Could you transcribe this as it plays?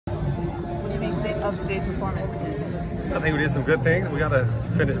of today's performance? I think we did some good things. We got to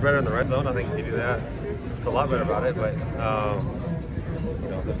finish better in the red zone. I think we do that. Feel a lot better about it, but you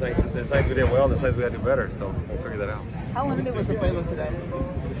know, there's things we did well, and there's things we got to do better. So we'll figure that out. How limited was the playbook today?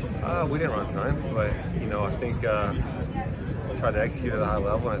 We didn't run a ton, but you know, I think we tried to execute at a high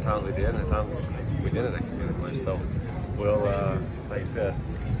level, and at times we did, and at times we didn't execute it much. So we'll, like I said,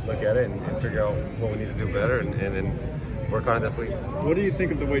 look at it and figure out what we need to do better, and work on it this week. What do you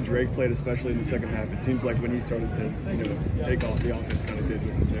think of the way Drake played, especially in the second half? It seems like when he started to, you know, take off, the offense kind of did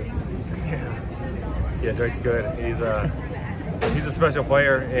with him too. Yeah, Drake's good. He's a special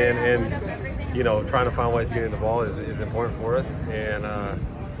player, and you know, trying to find ways to get in the ball is important for us. And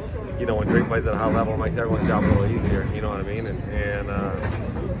you know, when Drake plays at a high level, it makes everyone's job a little easier. You know what I mean?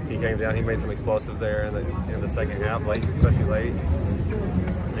 And he came down. He made some explosives there in the second half, late, especially late.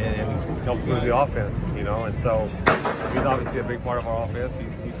 And helps move the offense, you know, and so he's obviously a big part of our offense.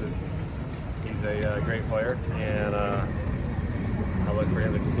 He's a great player, and I look for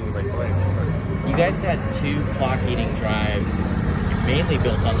him to continue to make plays. You guys had 2 clock-eating drives, mainly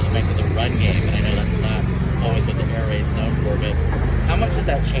built on the strength of the run game, and I know that's not always what the air raid's known for, but how much does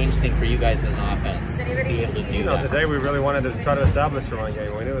that change things for you guys as an offense to be able to do that? Today we really wanted to try to establish the run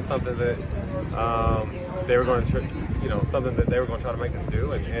game. We knew it was something that they were going to, you know, something that they were going to try to make us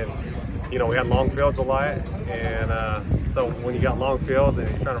do, and you know, we had long fields a lot, and so when you got long fields and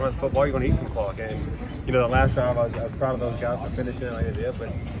you're trying to run football, you're going to eat some clock. And you know, the last drive, I was proud of those guys for finishing it like they did, but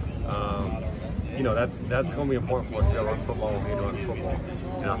you know, that's going to be important for us to be able to run football when we need to run football.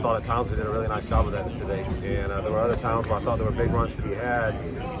 And I thought at times we did a really nice job of that today. And there were other times where I thought there were big runs to be had,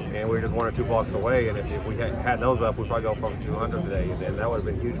 and we were just 1 or 2 blocks away. And if we had those up, we'd probably go from 200 today, and that would have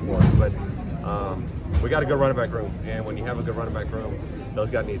been huge for us. But we got a good running back room, and when you have a good running back room, those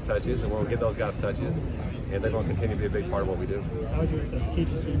guys need touches, and we'll get those guys touches, and they're going to continue to be a big part of what we do. How would you assess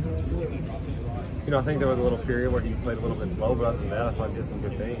Keith's team? You know, I think there was a little period where he played a little bit slow, but other than that, I thought he did some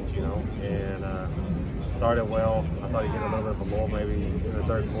good things, you know, and started well. I thought he did a little bit of a lull maybe in the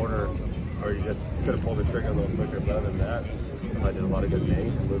third quarter, or he just could have pulled the trigger a little quicker, but other than that, I did a lot of good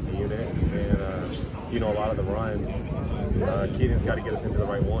things and moved the unit, and you know, a lot of the runs, Keaton's got to get us into the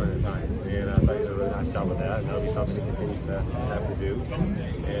right one at times, and I thought he did a really nice job with that, and that'll be something he continues to have to do,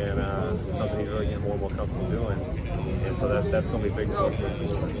 and something he's really getting more and more comfortable doing, and so that's going to be big for him. Do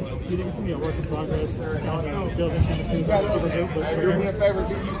you think it's going to be a work in progress, building chemistry,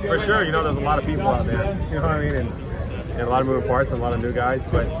 For sure, you know, there's a lot of people out there, you know what I mean, and a lot of moving parts and a lot of new guys,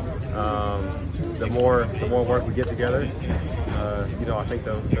 but the more work we get together, you know, I think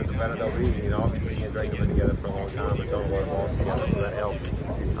the better they'll be. You know, obviously me and Drake have been together for a long time and don't work balls together, so that helps.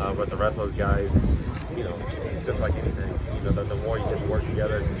 But the rest of those guys, you know, just like anything, you know, the more you get to work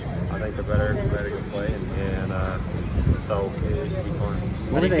together, I think the better you play, and so it should be fun.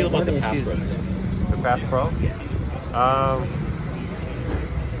 What do you feel about the pass pro? The pass pro?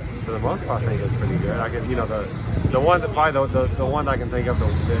 For the most part, I think it's pretty good. I can, you know, the one that probably the one I can think of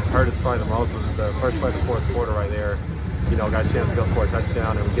that hurt us probably the most was the first play of the fourth quarter right there. You know, got a chance to go score a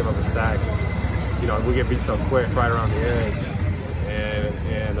touchdown and we give up a sack. You know, we get beat so quick right around the edge,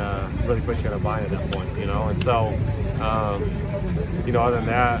 and really put you in a bind at that point. You know, and so you know, other than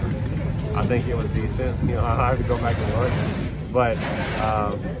that, I think it was decent. You know, I have to go back and look, but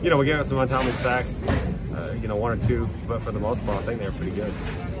you know, we gave up some untimely sacks. You know, 1 or 2, but for the most part, I think they were pretty good.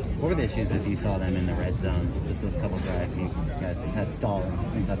 What were the issues as you saw them in the red zone? Just those couple drives you guys had stalled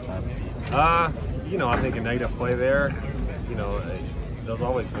and touchdowns. You know, I think a negative play there, you know, those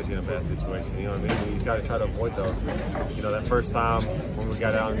always put you in a bad situation. You know what I mean? You just got to try to avoid those. You know, that first time when we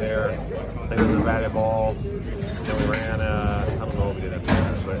got down there, I think it was a batted ball. Then we ran, I don't know what we did after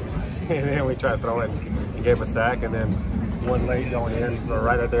that, but and then we tried to throw it and gave a sack, and then one late going in,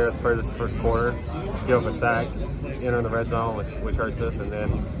 right out there at the first quarter, give up a sack, enter in the red zone, which hurts us, and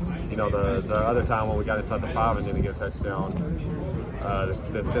then, you know, the other time when we got inside the 5 and didn't get a touchdown,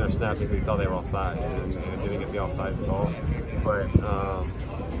 the center snapped because we thought they were offsides and didn't get the offsides at all. But other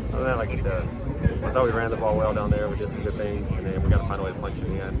than that, like I said, I thought we ran the ball well down there. We did some good things, and then we got to find a way to punch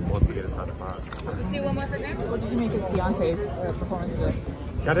in the end once we get inside the 5. Let's do one more for Graham. What did you make of Keontae's performance today?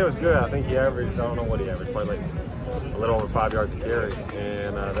 Keontae was good. I think he averaged, I don't know what he averaged, probably like a little over 5 yards a carry,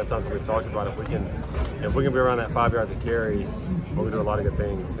 and that's something we've talked about. If we can be around that 5 yards a carry, we'll do a lot of good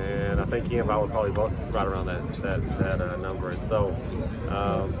things. And I think he and I would probably both right around that number. And so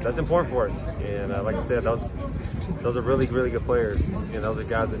that's important for us. And like I said, those are really good players, and those are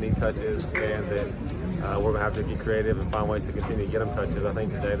guys that need touches, and that we're gonna have to get creative and find ways to continue to get them touches. I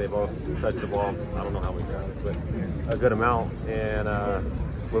think today they both touched the ball. I don't know how many times, but a good amount. And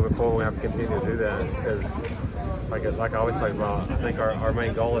moving forward, we have to continue to do that because, like I always talk about, I think our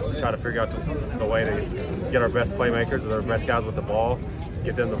main goal is to try to figure out the way to get our best playmakers and our best guys with the ball,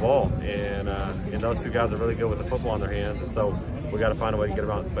 get them the ball. And those two guys are really good with the football in their hands. And so we got to find a way to get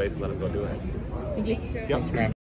them out in space and let them go do it. Thank you. Yep. Thanks, Graham.